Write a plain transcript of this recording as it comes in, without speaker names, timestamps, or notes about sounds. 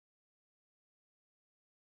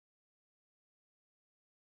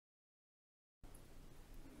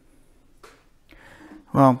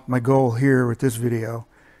Well, my goal here with this video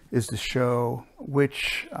is to show what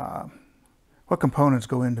components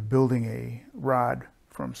go into building a rod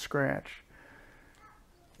from scratch.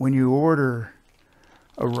 When you order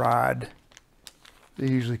a rod, they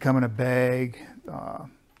usually come in a bag.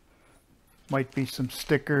 Might be some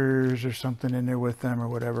stickers or something in there with them or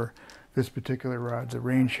whatever. This particular rod's a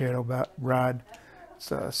rain shadow rod. It's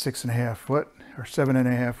 6.5 foot or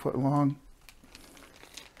 7.5 foot long.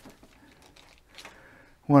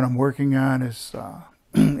 What I'm working on is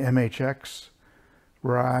MHX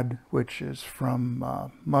rod, which is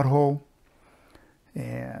from Mudhole,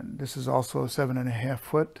 and this is also 7.5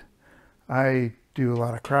 foot. I do a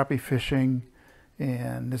lot of crappie fishing,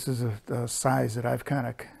 and this is a size that I've kind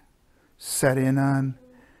of set in on,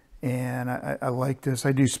 and I like this.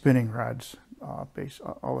 I do spinning rods all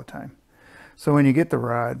the time. So when you get the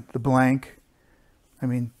rod, the blank,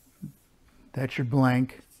 that's your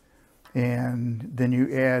blank, and then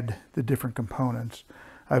you add the different components.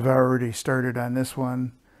 I've already started on this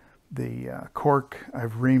one. The cork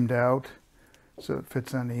I've reamed out so it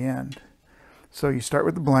fits on the end. So you start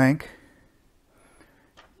with the blank.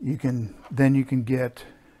 Then you can get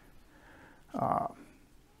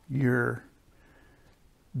your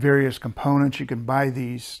various components. You can buy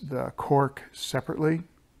the cork separately,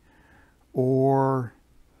 or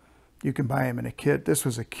you can buy them in a kit. This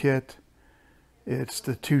was a kit. It's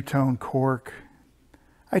the two-tone cork.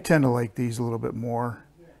 I tend to like these a little bit more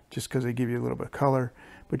just because they give you a little bit of color.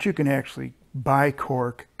 But you can actually buy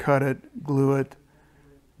cork, cut it, glue it,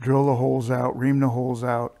 drill the holes out, ream the holes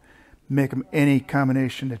out, make them any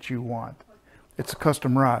combination that you want. It's a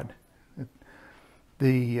custom rod.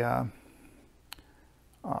 The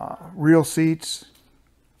reel seats,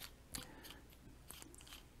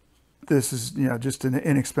 this is just an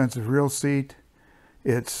inexpensive reel seat.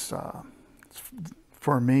 It's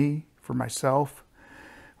for me, for myself.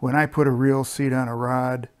 When I put a reel seat on a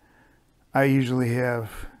rod, I usually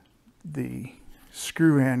have the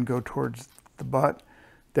screw end go towards the butt.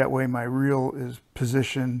 That way my reel is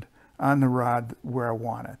positioned on the rod where I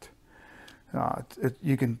want it.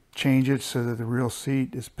 You can change it so that the reel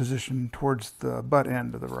seat is positioned towards the butt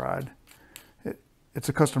end of the rod. It's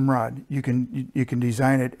a custom rod. You can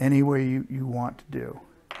design it any way you want to do.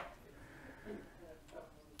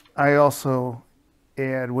 I also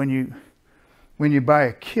add, when you buy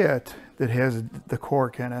a kit that has the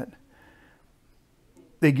cork in it,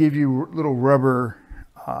 they give you little rubber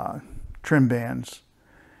trim bands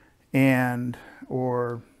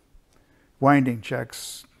or winding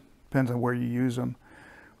checks, depends on where you use them.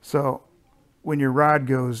 So when your rod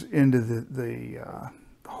goes into the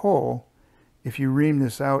hole, if you ream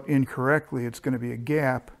this out incorrectly, it's going to be a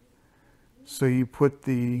gap. So you put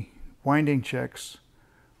the winding checks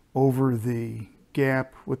over the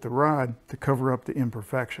gap with the rod to cover up the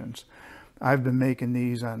imperfections. I've been making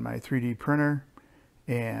these on my 3D printer,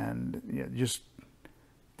 and this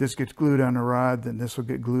gets glued on the rod, then this will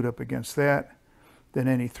get glued up against that. Then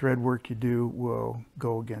any thread work you do will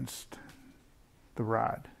go against the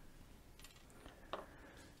rod.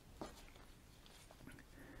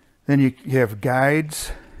 Then you have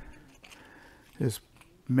guides. This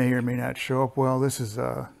may or may not show up well. This is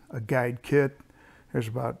a guide kit. There's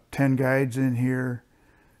about 10 guides in here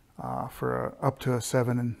for up to a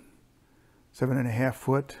 7.5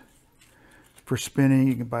 foot. For spinning,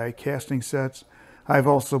 you can buy casting sets. I've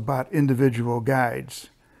also bought individual guides.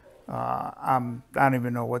 I don't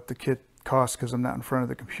even know what the kit costs because I'm not in front of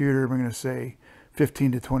the computer. I'm going to say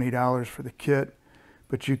 $15 to $20 for the kit,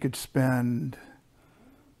 but you could spend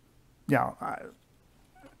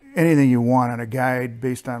anything you want on a guide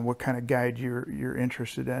based on what kind of guide you're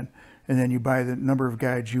interested in. And then you buy the number of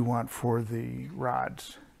guides you want for the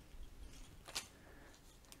rods.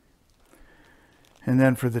 And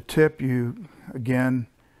then for the tip, you again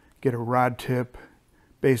get a rod tip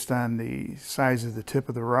based on the size of the tip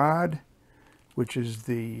of the rod, which is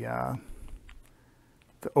the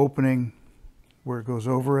opening where it goes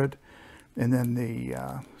over it, and then the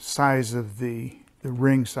size of the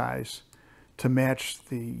ring size to match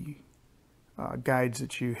the guides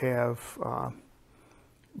that you have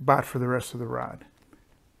bought for the rest of the rod.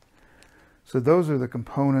 So those are the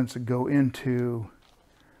components that go into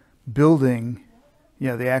building,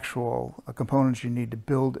 the actual components you need to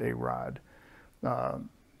build a rod.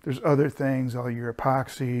 There's other things, all your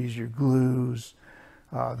epoxies, your glues,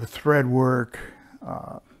 the thread work,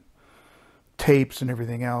 tapes and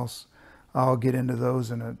everything else. I'll get into those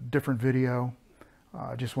in a different video.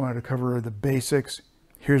 I just wanted to cover the basics.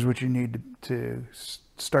 Here's what you need to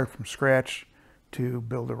start from scratch to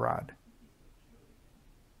build a rod.